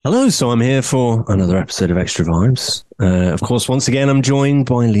Hello, so I'm here for another episode of Extra Vibes. Of course, once again, I'm joined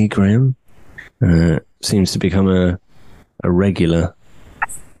by Lee Graham. Seems to become a regular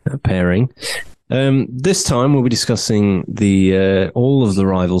pairing. This time, we'll be discussing the all of the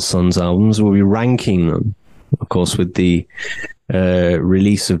Rival Sons albums. We'll be ranking them, of course, with the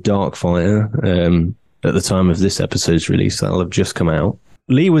release of Darkfire at the time of this episode's release. That'll have just come out.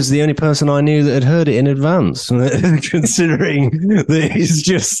 Lee was the only person I knew that had heard it in advance, considering that he's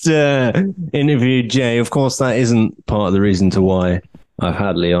just interviewed Jay. Of course, that isn't part of the reason to why I've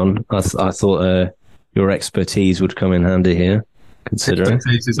had Lee on. I thought your expertise would come in handy here, considering.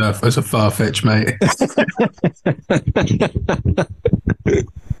 Expertise is a far-fetched, mate.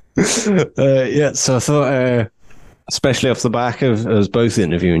 So I thought, especially off the back of us both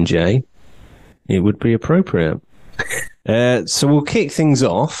interviewing Jay, it would be appropriate. So we'll kick things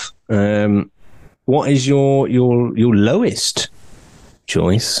off. What is your lowest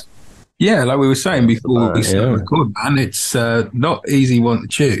choice? Yeah, like we were saying before we started recording, man, it's not easy one to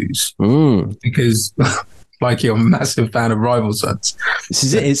choose because, like, you're a massive fan of Rival Sons. This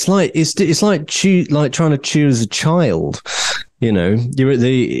is it. It's like trying to choose a child. You know, you're at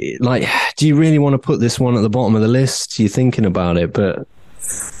the do you really want to put this one at the bottom of the list? You're thinking about it, but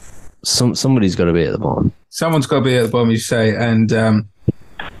somebody's got to be at the bottom. Someone's got to be at the bottom, you say, and I've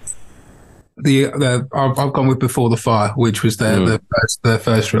gone with Before the Fire, which was their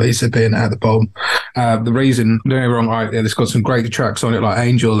first release of being at the bottom. The reason, don't get me wrong, it's got some great tracks on it, like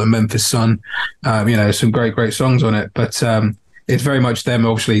Angel and Memphis Sun. Some great songs on it, but it's very much them.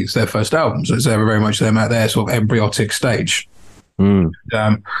 Obviously, it's their first album, so it's very much them at their sort of embryotic stage.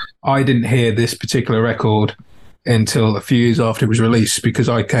 I didn't hear this particular record until a few years after it was released, because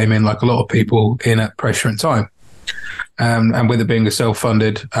I came in, like a lot of people, in at Pressure and Time. And with it being a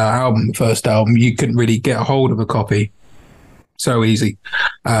self-funded album, the first album, you couldn't really get a hold of a copy so easy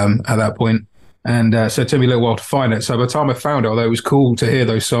at that point. And so it took me a little while to find it. So by the time I found it, although it was cool to hear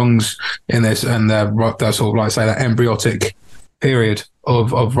those songs in this and that sort of, like, say, that embryotic period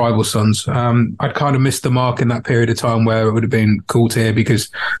of Rival Sons, I'd kind of missed the mark in that period of time where it would have been cool to hear,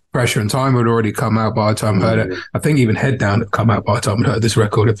 because Pressure and Time had already come out by the time I heard it. I think even Head Down had come out by the time I heard this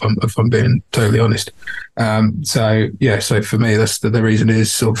record, if I'm being totally honest. So for me, that's the reason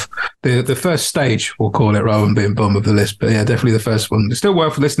is sort of the first stage, we'll call it, rather than being bottom of the list. But yeah, definitely the first one. It's still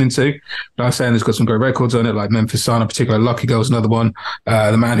worth listening to. Like I was saying, there's got some great records on it, like Memphis Sun in particular. Lucky Girl's another one.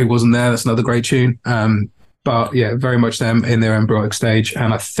 The Man Who Wasn't There, that's another great tune. But yeah, very much them in their embryotic stage.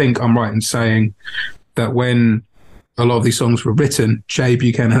 And I think I'm right in saying that when a lot of these songs were written, Jay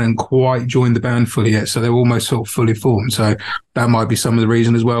Buchanan hadn't quite joined the band fully yet, so they were almost sort of fully formed. So that might be some of the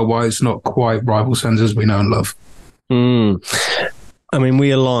reason as well why it's not quite Rival Sons as we know and love. I mean,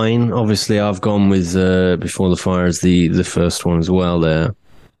 we align. Obviously, I've gone with Before the Fire as the first one as well there.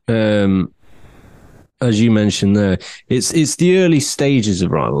 As you mentioned there, it's the early stages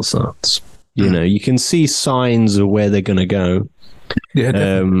of Rival Sons. You know, you can see signs of where they're going to go.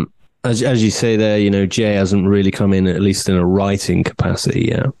 Yeah. As you say there, you know, Jay hasn't really come in, at least in a writing capacity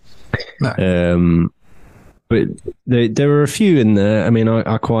yet. No. But there are a few in there. I mean,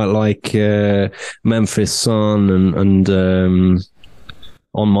 I quite like Memphis Sun and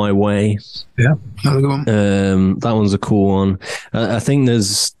On My Way. Yeah, another good one. That one's a cool one. I think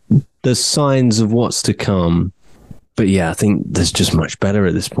there's signs of what's to come. But yeah, I think there's just much better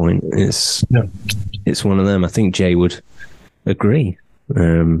at this point. It's one of them. I think Jay would agree.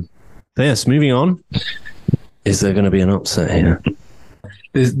 Yes, moving on. Is there going to be an upset here?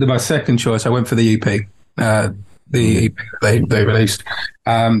 My second choice, I went for the EP. The EP they released.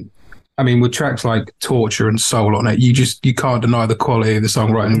 I mean, with tracks like Torture and Soul on it, you can't deny the quality of the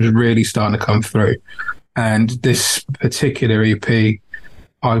songwriting. It was really starting to come through. And this particular EP,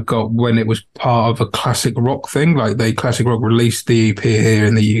 I got when it was part of a classic rock thing. Like Classic Rock released the EP here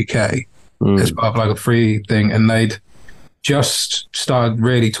in the UK as part of like a free thing, and they'd just started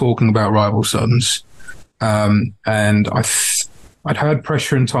really talking about Rival Sons. And I'd heard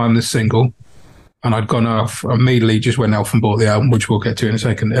Pressure and Time, the single, and I'd gone off immediately, just went out and bought the album, which we'll get to in a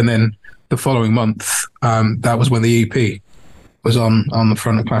second. And then the following month, that was when the EP was on the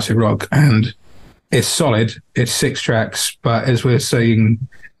front of Classic Rock, and it's solid. It's 6 tracks, but as we're seeing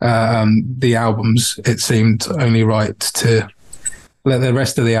the albums, it seemed only right to let the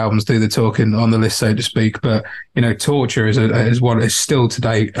rest of the albums do the talking on the list, so to speak. But, you know, Torture is what is still to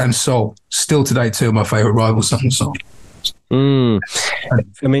date, and Soul, still to date, 2 of my favourite Rival songs. I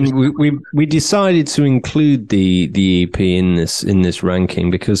mean, we decided to include the EP in this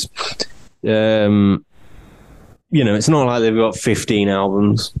ranking because, you know, it's not like they've got 15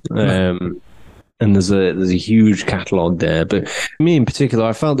 albums. and there's a huge catalogue there. But me in particular,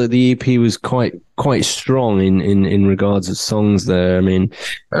 I felt that the EP was quite strong in regards of songs there. I mean,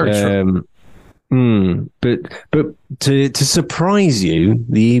 Very true. But to surprise you,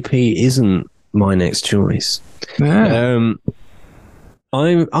 the EP isn't my next choice. Yeah.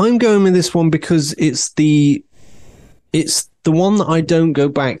 I'm going with this one because it's the one that I don't go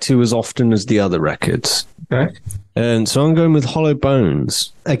back to as often as the other records. Okay. And so I'm going with Hollow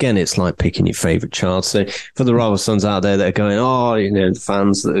Bones. Again, it's like picking your favourite child. So for the Rival Sons out there that are going, oh, you know, the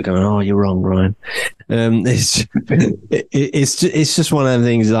fans that are going, oh, you're wrong, Ryan. It's just one of the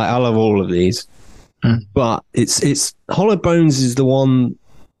things. Like, I love all of these, but it's Hollow Bones is the one.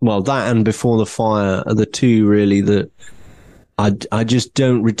 Well, that and Before the Fire are the two really that I just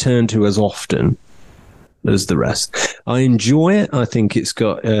don't return to as often as the rest. I enjoy it. I think it's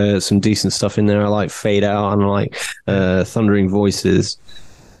got some decent stuff in there. I like Fade Out and I like Thundering Voices.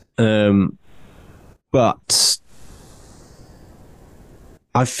 But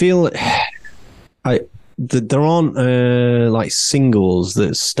I feel there aren't like singles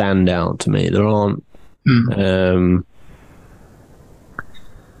that stand out to me. There aren't.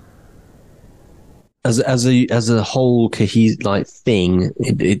 As a whole cohesive like thing,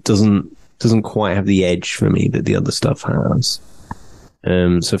 it doesn't quite have the edge for me that the other stuff has.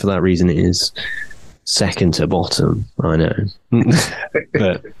 So for that reason, it is second to bottom. I know.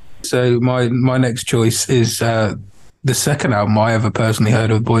 But so my next choice is the second album I ever personally heard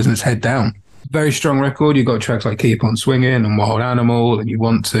of Boys, and it's Head Down. Very strong record. You've got tracks like Keep On Swinging and Wild Animal and You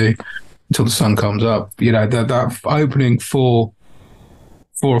Want To, Until the Sun Comes Up. You know, that opening four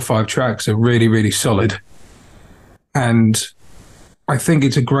or five tracks are really, really solid. And I think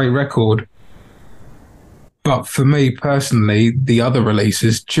it's a great record. But for me personally, the other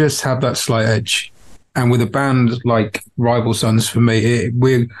releases just have that slight edge. And with a band like Rival Sons, for me,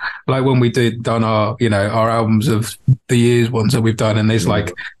 we're like when we done our albums of the years ones that we've done, and there's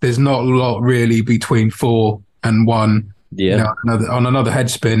not a lot really between 4 and 1. Yeah. On another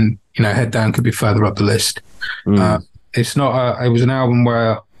Headspin, Head Down could be further up the list. It's not. It was an album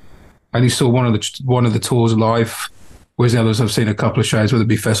where I only saw one of the tours live. Whereas the others, I've seen a couple of shows, whether it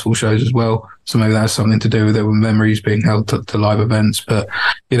be festival shows as well. So maybe that has something to do with it, with memories being held to live events. But,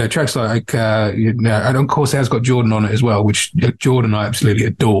 tracks like, and of course it has got Jordan on it as well, which Jordan I absolutely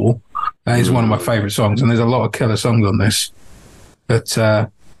adore. That is one of my favourite songs. And there's a lot of killer songs on this. But I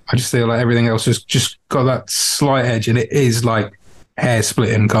just feel like everything else has just got that slight edge, and it is like hair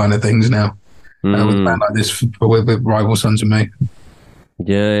splitting kind of things now. With a band like this, with Rival Sons and me.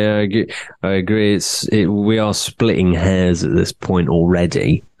 Yeah, I agree. We are splitting hairs at this point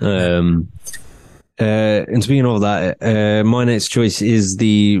already. And speaking of that, my next choice is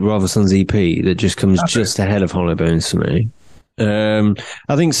the Rival Sons EP that just comes just ahead of Hollow Bones for me. I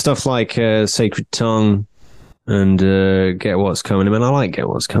think stuff like Sacred Tongue and Get What's Coming. I mean, I like Get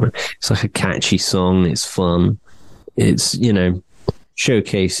What's Coming. It's like a catchy song. It's fun. It's,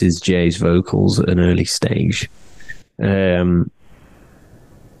 showcases Jay's vocals at an early stage.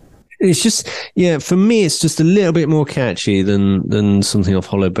 It's just, for me, it's just a little bit more catchy than something off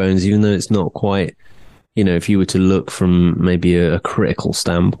Hollow Bones, even though it's not quite, if you were to look from maybe a critical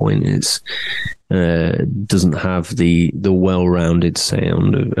standpoint, it's doesn't have the well-rounded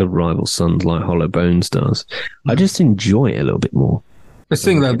sound of Rival Sons like Hollow Bones does. I just enjoy it a little bit more. The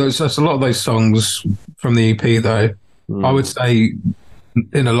thing though, there's a lot of those songs from the EP though. I would say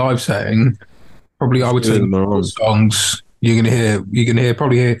in a live setting, probably I would say the songs. You're gonna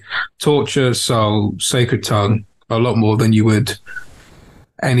probably hear Torture, Soul, Sacred Tongue a lot more than you would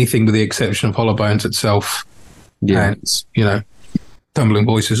anything with the exception of Hollow Bones itself. Yeah. And, Tumbling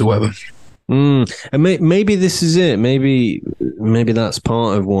Voices or whatever. And maybe this is it. Maybe that's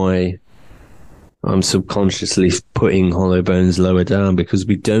part of why I'm subconsciously putting Hollow Bones lower down, because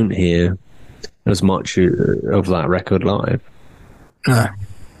we don't hear as much of that record live. No.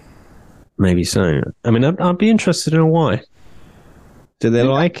 Maybe so. I mean, I'd be interested to know why. Do they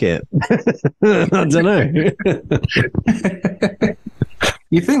like it? I don't know.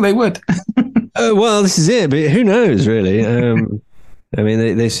 You think they would? Well, this is it, but who knows, really? I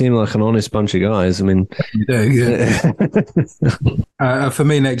mean, they seem like an honest bunch of guys. I mean, you do, yeah. For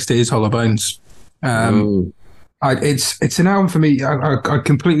me, next is Hollow Bones. It's an album for me. I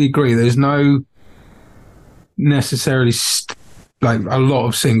completely agree. There's no necessarily like a lot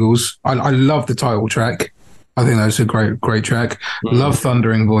of singles. I love the title track. I think that's a great track. Love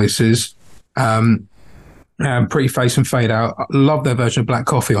Thundering Voices. Pretty Face and Fade Out. I love their version of Black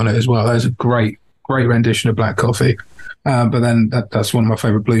Coffee on it as well. That's a great rendition of Black Coffee. But then that's one of my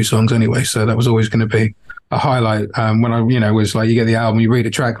favorite blues songs anyway. So that was always going to be a highlight. When I, was like, you get the album, you read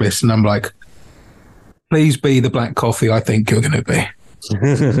a track list, and I'm like, please be the black coffee I think you're going to be.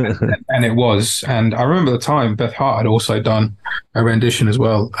 And it was. And I remember at the time, Beth Hart had also done a rendition as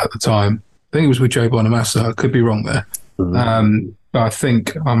well at the time. I think it was with Joe Bonamassa. I could be wrong there. But I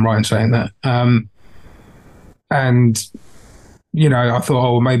think I'm right in saying that. And, you know, I thought,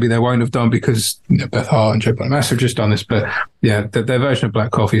 oh, well, maybe they won't have done because Beth Hart and Joe Bonamassa have just done this. But yeah, their version of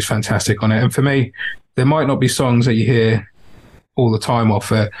Black Coffee is fantastic on it. And for me, there might not be songs that you hear all the time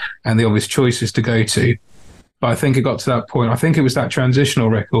off it and the obvious choices to go to. But I think it got to that point. I think it was that transitional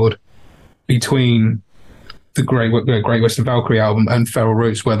record between the Great Western Valkyrie album and Feral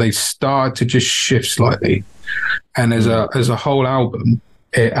Roots where they started to just shift slightly. And as a whole album,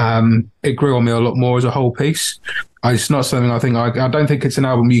 it grew on me a lot more as a whole piece. It's not something I don't think it's an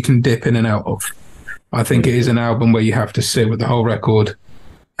album you can dip in and out of. I think it is an album where you have to sit with the whole record,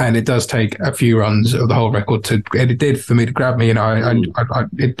 and it does take a few runs of the whole record it did for me to grab me. You know,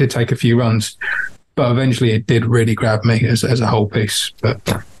 it did take a few runs, but eventually it did really grab me as a whole piece. But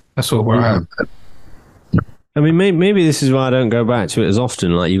that's sort of where I am. I mean, maybe this is why I don't go back to it as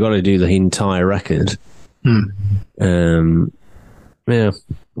often. Like, you got to do the entire record. Yeah.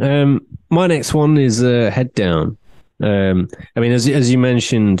 My next one is Head Down. I mean, as you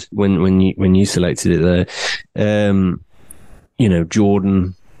mentioned when you selected it there, you know,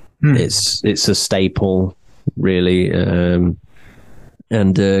 Jordan, it's a staple, really, and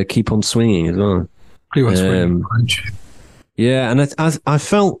Keep on Swinging as well. Keep on Swinging. Yeah, and I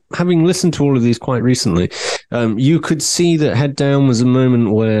felt, having listened to all of these quite recently, you could see that Head Down was a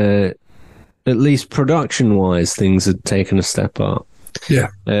moment where, at least production-wise, things had taken a step up. Yeah.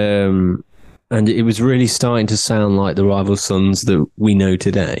 And it was really starting to sound like the Rival Sons that we know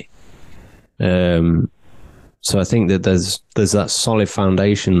today. So I think that there's that solid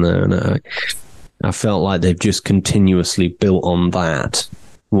foundation there, and I felt like they've just continuously built on that,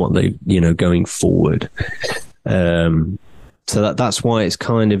 what they, you know, going forward. So that's why it's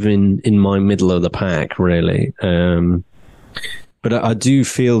kind of in my middle of the pack, really. But I do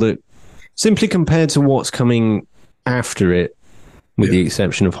feel that simply compared to what's coming after it, with the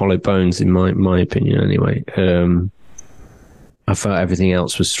exception of Hollow Bones, in my opinion anyway, I felt everything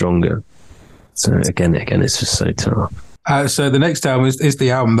else was stronger. So again, it's just so tough. So the next album is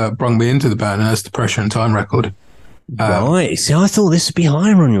the album that brought me into the band, and that's the Pressure and Time record. Right. See, I thought this would be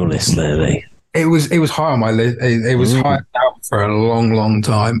higher on your list, Larry. It was high on my list. It was high out for a long, long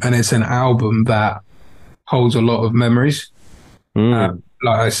time, and it's an album that holds a lot of memories.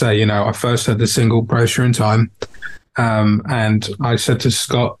 Like I say, you know, I first heard the single Pressure and Time, and I said to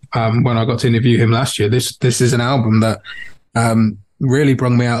Scott when I got to interview him last year, this is an album that really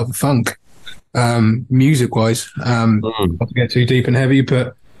brought me out of the funk, music wise. Not to get too deep and heavy,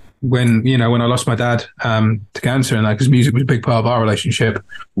 but when I lost my dad to cancer, and because music was a big part of our relationship,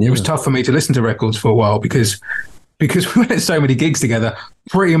 it was tough for me to listen to records for a while because we went to so many gigs together.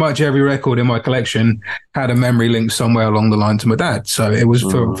 Pretty much every record in my collection had a memory link somewhere along the line to my dad. So it was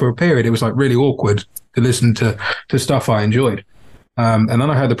for a period, it was like really awkward to listen to stuff I enjoyed. And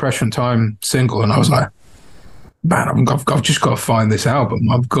then I heard the Pressure and Time single, and I was like, man, I've just got to find this album.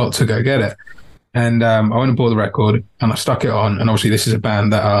 I've got to go get it. And I went and bought the record, and I stuck it on. And obviously, this is a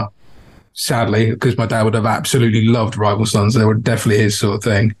band that are, sadly, because my dad would have absolutely loved Rival Sons, they were definitely his sort of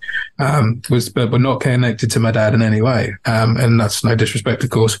thing, but not connected to my dad in any way. And that's no disrespect,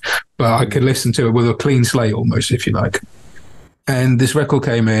 of course, but I could listen to it with a clean slate almost, if you like. And this record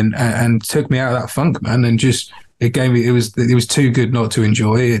came in and took me out of that funk, man, and just it was too good not to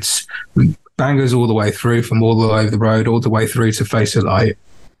enjoy. It's bangers all the way through, from All the Way Over the Road all the way through to Face of Light.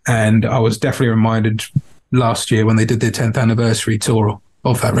 And I was definitely reminded last year when they did their 10th anniversary tour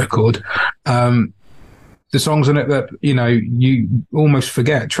of that record, the songs on it that, you know, you almost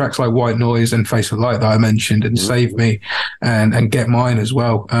forget, tracks like White Noise and Face of Light that I mentioned, and Save Me and Get Mine as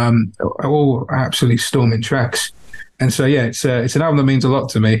well, are all absolutely storming tracks. And so, yeah, it's an album that means a lot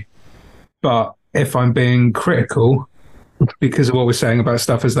to me. But if I'm being critical, because of what we're saying about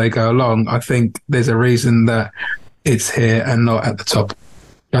stuff as they go along, I think there's a reason that it's here and not at the top.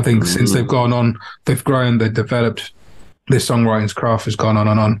 I think since they've gone on, they've grown, they've developed, their songwriting's craft has gone on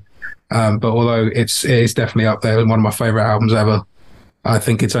and on. But although it is definitely up there and one of my favourite albums ever, I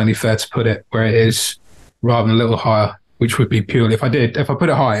think it's only fair to put it where it is rather than a little higher, which would be purely, if I put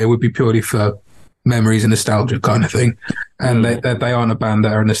it higher, it would be purely for memories and nostalgia kind of thing. And they aren't a band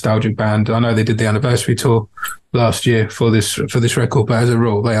that are a nostalgic band. I know they did the anniversary tour last year for this record, but as a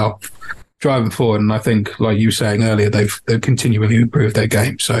rule, they are driving forward. And I think, like you were saying earlier, they've continually improved their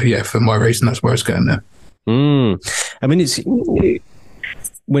game. So yeah, for my reason, that's where it's going there. I mean, it's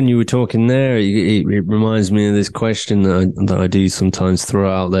when you were talking there, it reminds me of this question that I do sometimes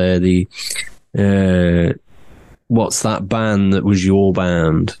throw out there. what's that band that was your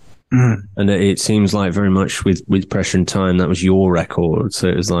band? And it seems like very much with Pressure and Time, that was your record. So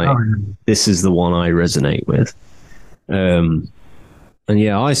it was like, this is the one I resonate with. And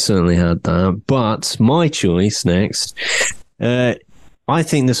yeah, I certainly had that. But my choice next, I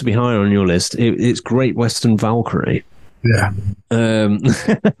think this will be higher on your list. It's Great Western Valkyrie. Yeah.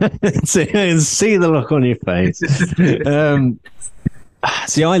 See the look on your face.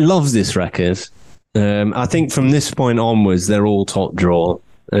 See, I love this record. I think from this point onwards, they're all top draw.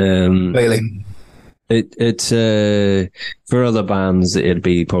 Really? For other bands, it'd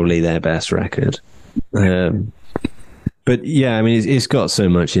be probably their best record. But yeah, I mean, it's got so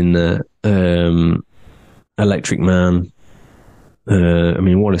much in there. Electric Man. I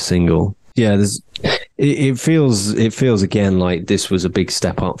mean, what a single. Yeah, it feels again like this was a big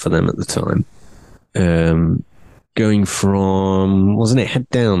step up for them at the time. Going from, wasn't it Head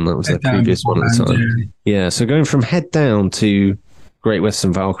Down? That was their previous one at the time. Yeah, so going from Head Down to Great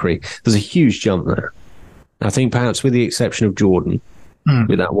Western Valkyrie, there's a huge jump there. I think perhaps with the exception of Jordan,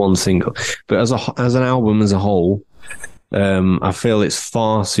 with that one single. But as an album as a whole, I feel it's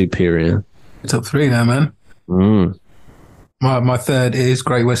far superior. Top three now, man. My third is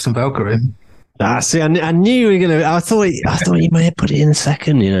Great Western Valkyrie. See, I knew you were gonna. I thought you may have put it in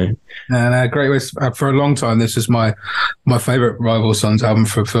second. You know. And Great West for a long time. This was my favorite Rival Sons album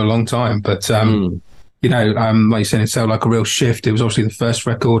for a long time. But you know, like you said, it sounded like a real shift. It was obviously the first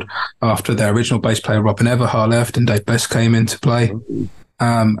record after their original bass player Robin Everhart left and Dave Best came into play.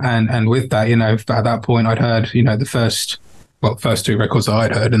 And with that, you know, at that point, I'd heard, you know, the first two records that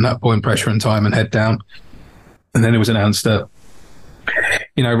I'd heard, and that point, Pressure and Time and Head Down. And then it was announced that,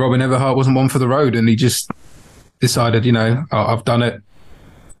 you know, Robin Everhart wasn't one for the road, and he just decided, you know, I've done it.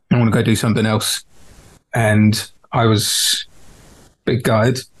 I want to go do something else. And I was a bit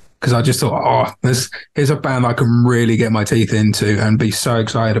gutted because I just thought, here's a band I can really get my teeth into and be so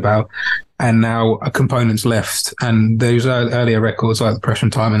excited about. And now a component's left. And those earlier records, like the Pressure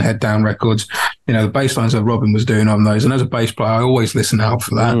and Time and Head Down records, you know, the bass lines that Robin was doing on those. And as a bass player, I always listen out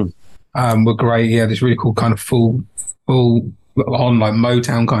for that. Were great. Yeah, this really cool kind of full on like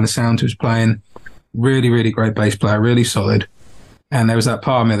Motown kind of sound he was playing. Really, really great bass player, really solid. And there was that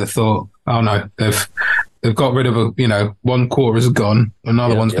part of me that thought, oh no, they've got rid of one quarter is gone,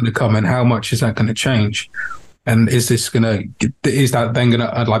 another one's going to come in. How much is that going to change? And is that then going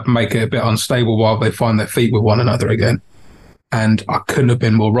to like make it a bit unstable while they find their feet with one another again? And I couldn't have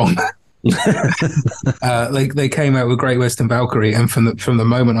been more wrong. They came out with Great Western Valkyrie, and from the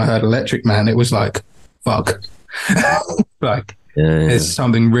moment I heard Electric Man, it was like, fuck. Like, there's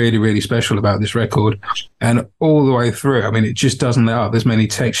something really, really special about this record, and all the way through, I mean, it just doesn't let up. There's many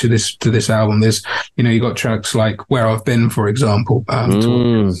textures to this album. There's, you know, you got tracks like Where I've Been, for example,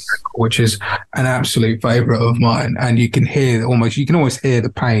 which is an absolute favorite of mine, and you can always hear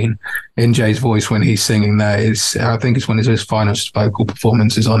the pain in Jay's voice when he's singing there. I think it's one of his finest vocal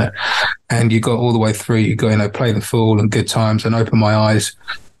performances on it. And you got all the way through, you go, you know, Play the Fool and Good Times and Open My Eyes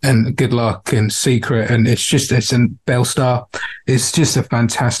and Good Luck and Secret, and it's in Bellstar. It's just a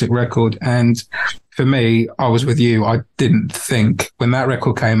fantastic record. And for me, I was with you. I didn't think when that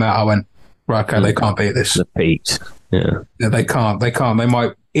record came out, I went, right, okay, they can't beat this. The beat. Yeah, they can't. They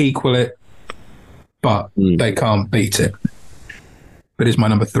might equal it, but they can't beat it. But it's my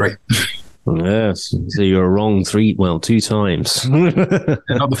number 3. Yes, so you're wrong 2 times. Not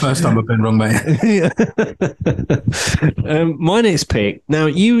the first time I've been wrong, mate. My next pick. Now,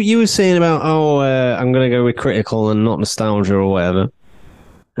 you were saying about, I'm going to go with critical and not nostalgia or whatever.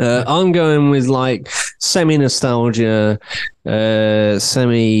 I'm going with like semi-nostalgia,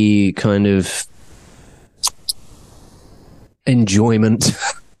 semi kind of enjoyment.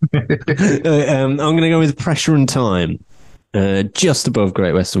 I'm going to go with Pressure and Time. Just above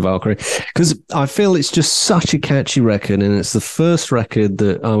Great Western Valkyrie, because I feel it's just such a catchy record, and it's the first record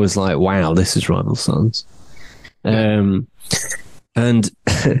that I was like, wow, this is Rival Sons. And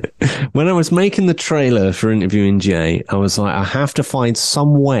when I was making the trailer for interviewing Jay, I was like, I have to find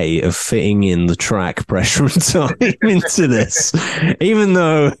some way of fitting in the track Pressure and Time into this, even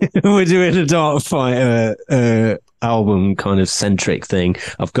though we're doing a Dark Fighter album kind of centric thing.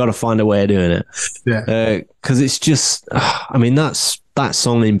 I've got to find a way of doing it. Yeah. Because it's just, I mean, that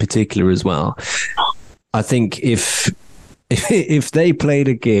song in particular as well. I think if they played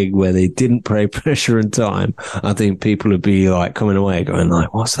a gig where they didn't play Pressure and Time, I think people would be like coming away going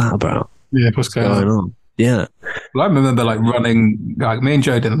like, what's that about? Yeah, what's going on? Yeah. Well, I remember like running, like me and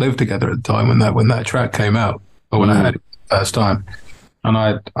Joe didn't live together at the time when that track came out, or when I heard it the first time. And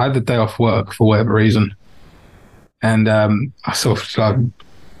I had the day off work for whatever reason. And I sort of like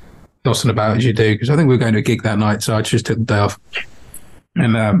dossing about as you do, because I think we were going to a gig that night, so I just took the day off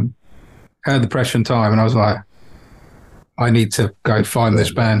and heard the Pressure and Time, and I was like, I need to go find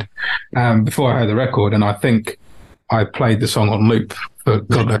this band. Before I heard the record, and I think I played the song on loop for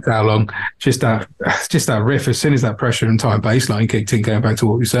God knows how long. Just that riff, as soon as that Pressure and Time bass line kicked in, going back to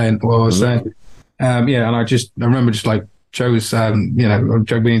what I was saying. And I remember just like Joe was, me and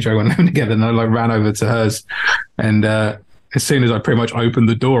Joe went living together, and I like ran over to hers, and as soon as I pretty much opened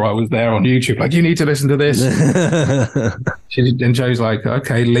the door, I was there on YouTube, like, you need to listen to this. And Joe's like,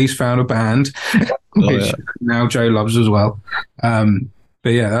 okay, Lee's found a band, which now Joe loves as well. But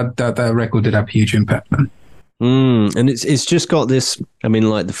yeah, that record did have a huge impact, man. And it's just got this. I mean,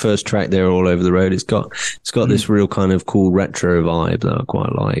 like the first track there, All Over the Road. It's got this real kind of cool retro vibe that I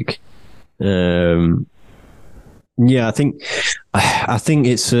quite like. Yeah, I think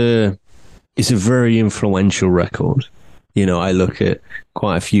it's a very influential record. You know, I look at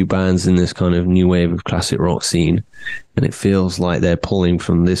quite a few bands in this kind of new wave of classic rock scene, and it feels like they're pulling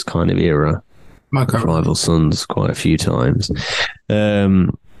from this kind of era. Rival Sons quite a few times.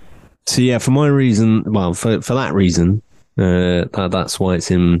 So yeah, for my reason, well, for that reason, that's why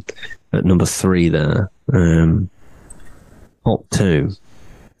it's in at number 3 there. Top 2,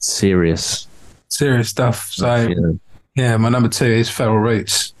 serious stuff. So yeah, my number 2 is Feral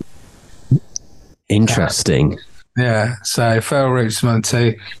Roots. Interesting. Yeah, so Feral Roots, number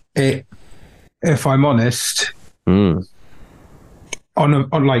 2. If I'm honest, on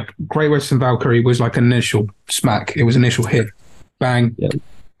like Great Western Valkyrie was like an initial smack. It was an initial hit, bang. Yeah.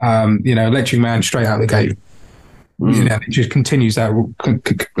 Electric Man straight out the gate. It just continues that,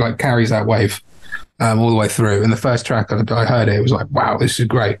 like carries that wave all the way through. And the first track I heard it was like, wow, this is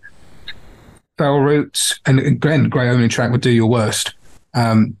great. Feral Roots, and again, great opening track would Do Your Worst.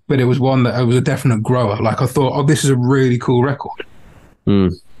 But it was one that was a definite grower. Like I thought, this is a really cool record.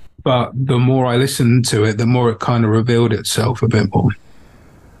 But the more I listened to it, the more it kind of revealed itself a bit more.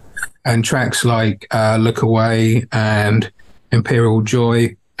 And tracks like Look Away and Imperial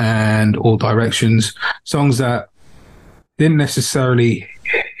Joy and All Directions, songs that didn't necessarily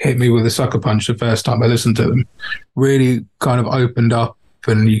hit me with a sucker punch the first time I listened to them, really kind of opened up,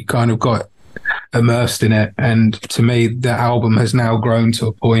 and you kind of got immersed in it. And to me, that album has now grown to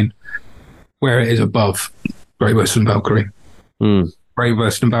a point where it is above Great Western Valkyrie. Great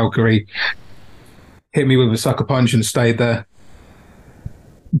Western Valkyrie hit me with a sucker punch and stayed there.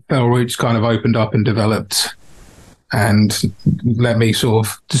 Feral Roots kind of opened up and developed and let me sort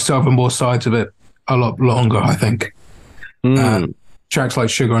of discover more sides of it a lot longer, I think. Tracks like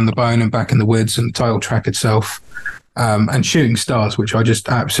Sugar on the Bone and Back in the Woods and the title track itself, and Shooting Stars, which I just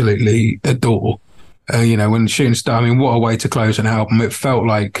absolutely adore. When Shooting Star, I mean, what a way to close an album. It felt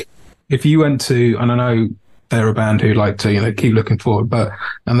like if you went to, and I know they're a band who like to, keep looking forward,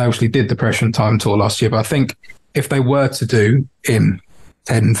 and they actually did the Pressure and Time tour last year, but I think if they were to do in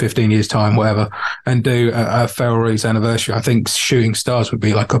 10, 15 years time, whatever, and do a Feral Roots anniversary, I think Shooting Stars would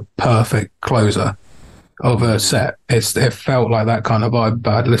be like a perfect closer of a set. It felt like that kind of vibe,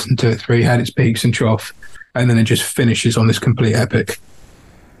 but I'd listened to it through, had its peaks and trough, and then it just finishes on this complete epic.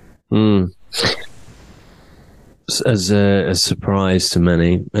 As a surprise to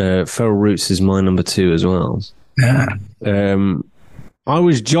many, Feral Roots is my number 2 as well. Yeah. I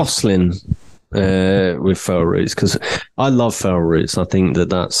was jostling with Feral Roots because I love Feral Roots. I think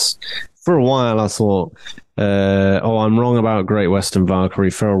that's, for a while I thought, I'm wrong about Great Western Valkyrie.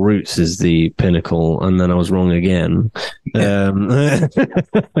 Feral Roots is the pinnacle, and then I was wrong again.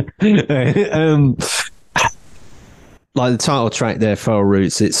 Like the title track there, Feral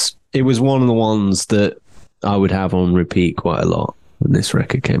Roots, it was one of the ones that I would have on repeat quite a lot when this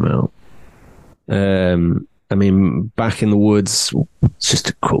record came out. I mean, Back in the Woods, it's just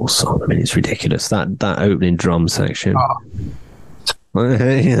a cool song. I mean, it's ridiculous. That opening drum section.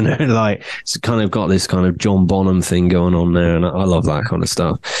 Like it's kind of got this kind of John Bonham thing going on there, and I love that kind of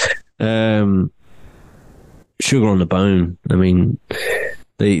stuff. Sugar on the Bone. I mean,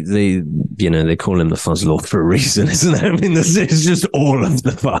 they call him the Fuzzlord for a reason, isn't it? I mean, it's just all of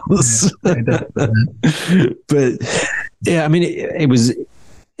the fuzz. But yeah, I mean, it was,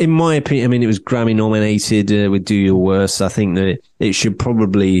 in my opinion, I mean, it was Grammy nominated with Do Your Worst. I think that it should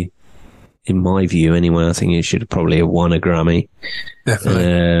probably, in my view anyway, I think it should probably have won a Grammy.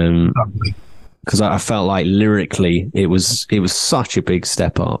 Definitely. Because I felt like lyrically it was such a big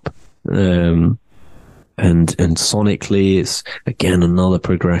step up. And sonically, it's again another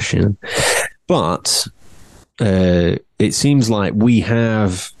progression. But it seems like we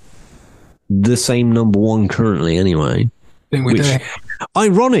have the same number 1 currently, anyway. I think we do.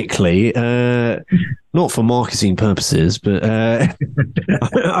 Ironically, not for marketing purposes, but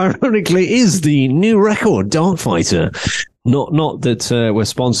ironically, is the new record Dark Fighter. Not that we're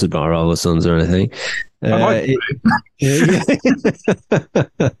sponsored by Rival Sons or anything.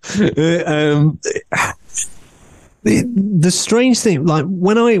 The strange thing, like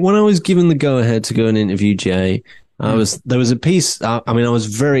when I was given the go ahead to go and interview Jay, there was a piece. I was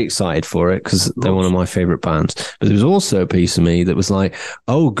very excited for it because they're one of my favorite bands. But there was also a piece of me that was like,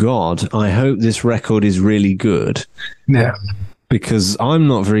 "Oh God, I hope this record is really good." Yeah. Because I'm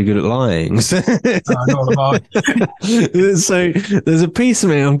not very good at lying. So there's a piece of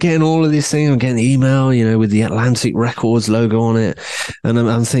me. I'm getting all of these things. I'm getting the email, with the Atlantic Records logo on it, and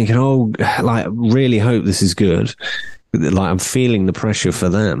I'm thinking, I really hope this is good. Like I'm feeling the pressure for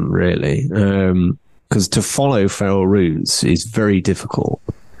them, really, because to follow Feral Roots is very difficult.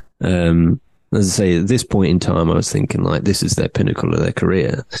 As I say, at this point in time, I was thinking like this is their pinnacle of their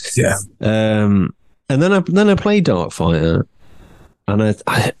career. Yeah. And then I played Dark Fighter. And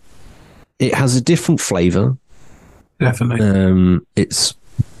it has a different flavour. Definitely. It's,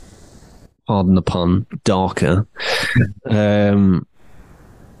 pardon the pun, darker. But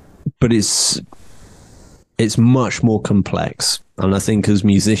it's much more complex. And I think as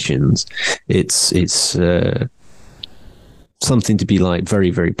musicians, it's something to be like very,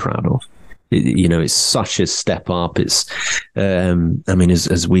 very proud of. It's such a step up. It's,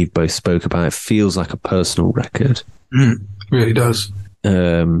 as we've both spoke about, it feels like a personal record. Really does.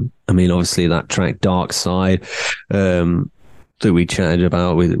 Obviously that track Dark Side that we chatted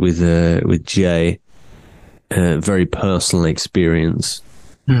about with Jay, very personal experience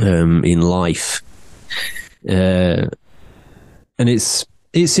in life, and it's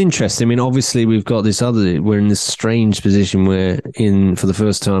interesting. Obviously we've got we're in this strange position where for the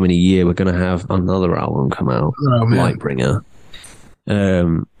first time in a year we're going to have another album come out, Lightbringer.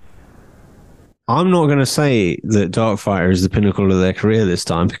 I'm not going to say that Dark Fighter is the pinnacle of their career this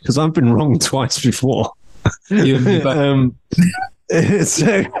time because I've been wrong twice before. So I'm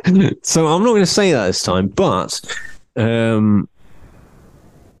not going to say that this time, but I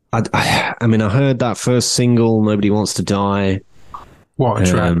heard that first single, Nobody Wants to Die. What a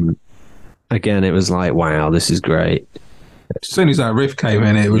track. Again, it was like, wow, this is great. As soon as that riff came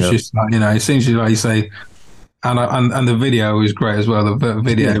in, it was just like, as soon as like you say, and the video was great as well. The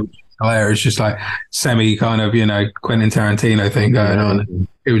video hilarious, just like semi kind of Quentin Tarantino thing going on.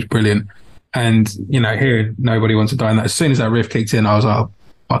 It was brilliant, and here Nobody Wants to Die. And as soon as that riff kicked in, I was like, oh,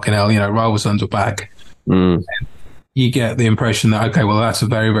 fucking hell, Rival Sons are back. You get the impression that okay, well that's a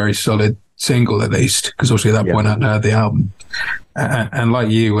very, very solid single at least, because obviously at that point I'd heard the album, and like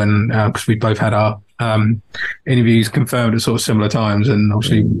you, and because we both had our interviews confirmed at sort of similar times, and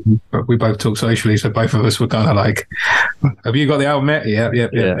obviously we both talk socially, so both of us were kind of like, have you got the album yet? Yeah.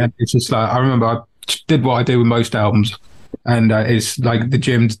 And it's just like, I remember I did what I do with most albums, and it's like the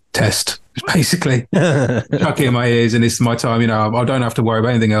gym test, basically. Chuck it in my ears and it's my time, I don't have to worry about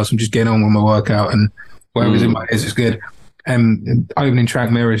anything else. I'm just getting on with my workout, and whatever's in my ears is good. And opening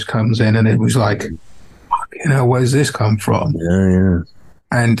track Mirrors comes in, and it was like, where does this come from? Yeah.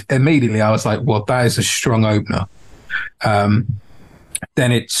 And immediately I was like, well, that is a strong opener.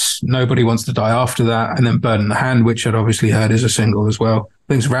 Then it's Nobody Wants to Die after that, and then Bird in the Hand, which I'd obviously heard as a single as well.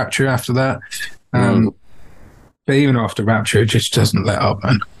 Things Rapture after that. But even after Rapture, it just doesn't let up,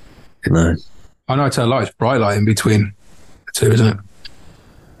 man. No. I know Tell Lies, Bright Light in between the two, isn't it?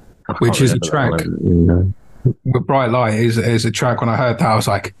 Which is a track. With Bright Light is a track. When I heard that, I was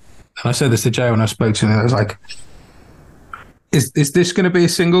like, and I said this to Jay when I spoke to him, I was like, Is this going to be a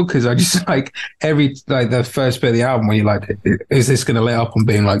single? Because I just like the first bit of the album where you're like, is this going to let up on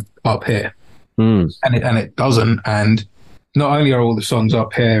being like up here? And it doesn't. And not only are all the songs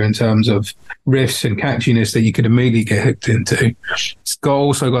up here in terms of riffs and catchiness that you could immediately get hooked into, it's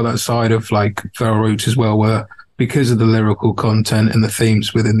also got that side of like Feral Roots as well, where because of the lyrical content and the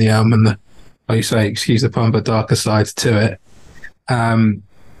themes within the album and the, like you say, excuse the pun, but darker sides to it,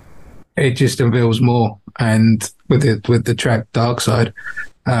 it just unveils more. And with the track Dark Side,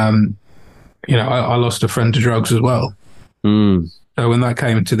 I lost a friend to drugs as well. So when that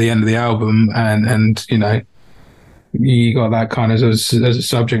came to the end of the album, and you got that kind of as a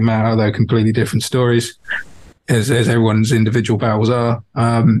subject matter, though completely different stories, as everyone's individual battles are,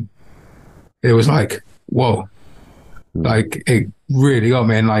 it was like, whoa, like it really got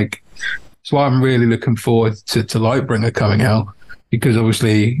me. And like, that's why I'm really looking forward to Lightbringer coming out, because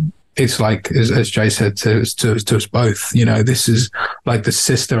obviously it's like, as Jay said to us both, this is like the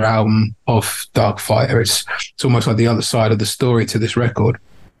sister album of Dark Fighter. It's almost like the other side of the story to this record.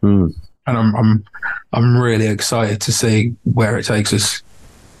 And I'm I'm really excited to see where it takes us.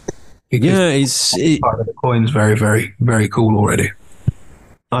 Because the coin's very, very, very cool already.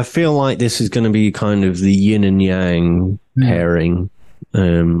 I feel like this is going to be kind of the yin and yang pairing,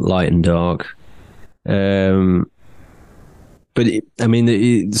 light and dark. But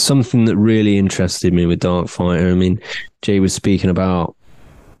something that really interested me with Darkfighter. I mean, Jay was speaking about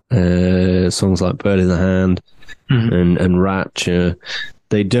songs like Bird in the Hand and Rapture.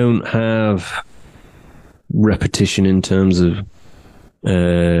 They don't have repetition in terms of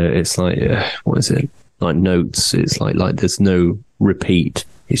it's like what is it, like notes. It's like there's no repeat.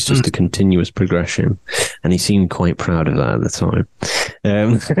 It's just a continuous progression, and he seemed quite proud of that at the time.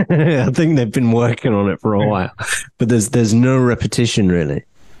 I think they've been working on it for a while, but there's no repetition really,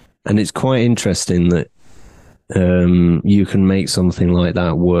 and it's quite interesting that you can make something like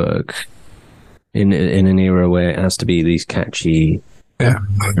that work in an era where it has to be these catchy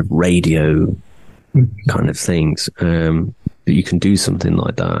radio kind of things. That you can do something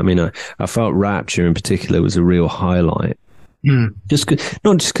like that. I mean, I felt Rapture in particular was a real highlight. Not just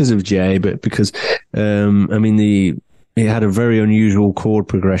because of Jay, but because it had a very unusual chord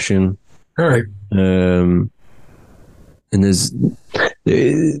progression. Right. And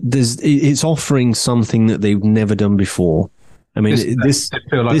it's offering something that they've never done before. I mean, this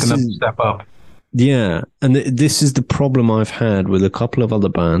feel like another step up. Yeah, and this is the problem I've had with a couple of other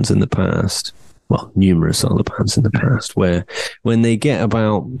bands in the past. Well, numerous other bands in the past, where when they get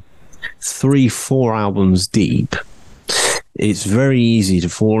about 3-4 albums deep, it's very easy to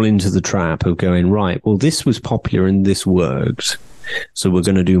fall into the trap of going, right, well, this was popular and this worked, so we're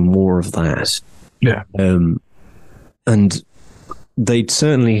going to do more of that. Yeah. And they'd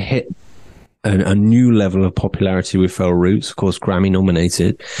certainly hit a new level of popularity with Feral Roots, of course, Grammy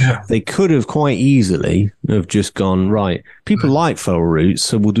nominated. Yeah. They could have quite easily have just gone, right, people like Feral Roots,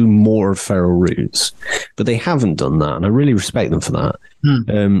 so we'll do more of Feral Roots. But they haven't done that, and I really respect them for that.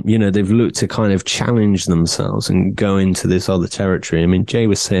 They've looked to kind of challenge themselves and go into this other territory. I mean, Jay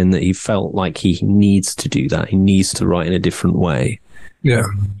was saying that he felt like he needs to do that. He needs to write in a different way. Yeah.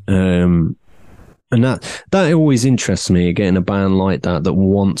 And that always interests me, getting a band like that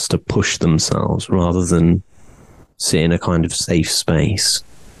wants to push themselves rather than sit in a kind of safe space.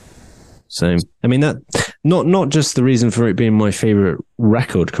 So, I mean, that not just the reason for it being my favorite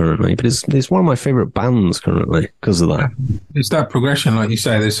record currently, but it's one of my favorite bands currently because of that. It's that progression, like you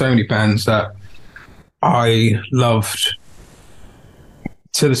say. There's so many bands that I loved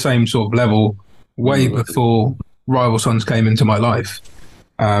to the same sort of level way before Rival Sons came into my life.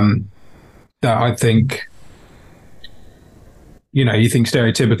 That I think, you think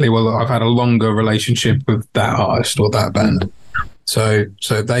stereotypically, well, I've had a longer relationship with that artist or that band. So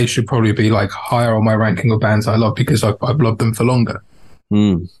they should probably be like higher on my ranking of bands I love because I've loved them for longer.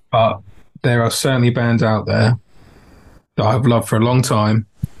 But there are certainly bands out there that I've loved for a long time,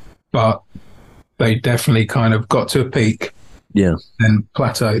 but they definitely kind of got to a peak and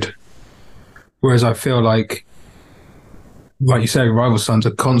plateaued. Whereas I feel like you say, Rival Sons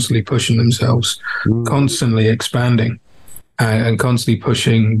are constantly pushing themselves, constantly expanding, and constantly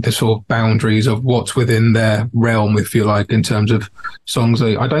pushing the sort of boundaries of what's within their realm, if you like, in terms of songs.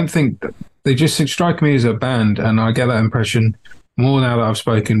 I don't think they just strike me as a band, and I get that impression more now that I've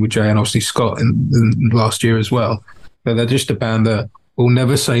spoken with Jay and obviously Scott in last year as well. But they're just a band that will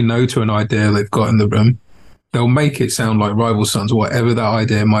never say no to an idea they've got in the room. They'll make it sound like Rival Sons, whatever that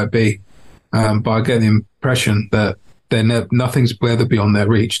idea might be. But I get the impression that nothing's ever beyond their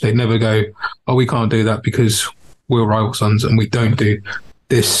reach. They never go, oh, we can't do that because we're Rival Sons and we don't do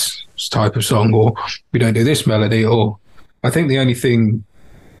this type of song, or we don't do this melody. Or I think the only thing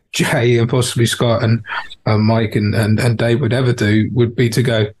Jay and possibly Scott and Mike and Dave would ever do would be to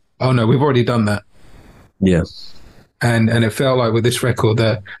go, oh no, we've already done that. Yeah. And it felt like with this record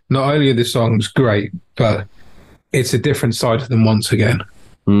that not only are the songs great, but it's a different side of them once again.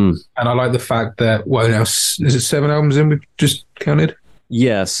 And I like the fact that, well, now, is it 7 albums in we've just counted?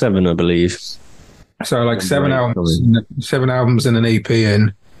 Yeah, 7, I believe. So like 7 albums and an EP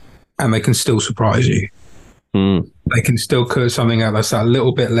in, and they can still surprise you. They can still cut something out that's that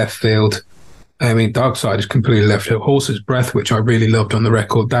little bit left field. I mean, Dark Side is completely left field. Horse's Breath, which I really loved on the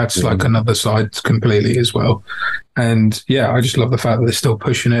record, that's like another side completely as well. And yeah, I just love the fact that they're still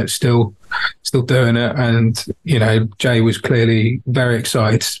pushing it, still doing it. And, Jay was clearly very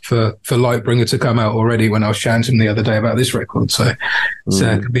excited for Lightbringer to come out already when I was chatting to him the other day about this record. So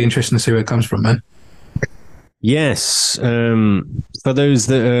it could be interesting to see where it comes from, man. Yes. For those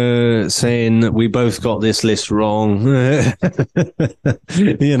that are saying that we both got this list wrong,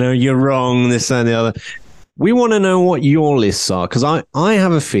 you're wrong, this and the other. We want to know what your lists are, because I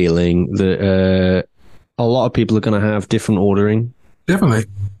have a feeling that a lot of people are going to have different ordering. Definitely.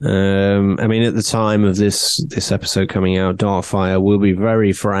 I mean, at the time of this episode coming out, Darkfire will be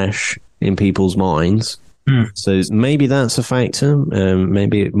very fresh in people's minds. So maybe that's a factor.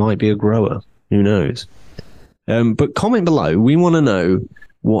 Maybe it might be a grower. Who knows? But comment below. We want to know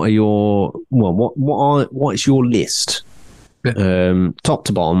what are your what's your list, top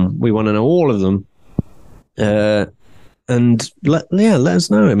to bottom. We want to know all of them. And let us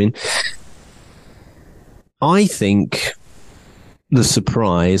know. I mean, I think the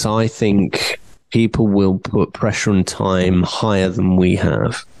surprise. I think people will put Pressure and Time higher than we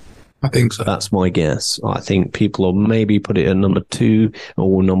have. I think so. That's my guess. I think people will maybe put it at number 2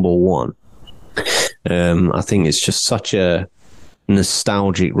 or number 1. I think it's just such a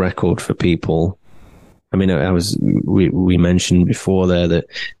nostalgic record for people. I mean, we mentioned before there that,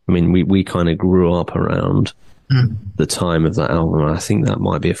 I mean, we kind of grew up around the time of that album. I think that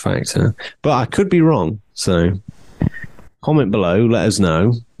might be a factor, but I could be wrong. So comment below, let us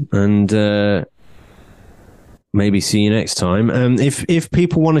know, and maybe see you next time. If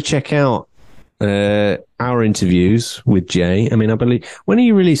people want to check out our interviews with Jay, I mean, I believe, when are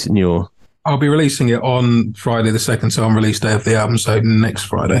you releasing your? I'll be releasing it on Friday the 2nd, so on release day of the album, so next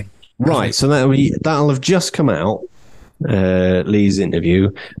Friday. Right, so that'll have just come out, Lee's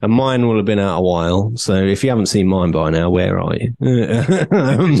interview, and mine will have been out a while. So if you haven't seen mine by now, where are you? But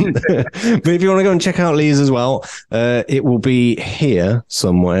if you want to go and check out Lee's as well, it will be here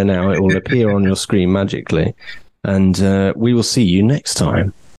somewhere now. It will appear on your screen magically, and we will see you next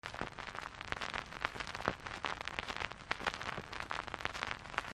time.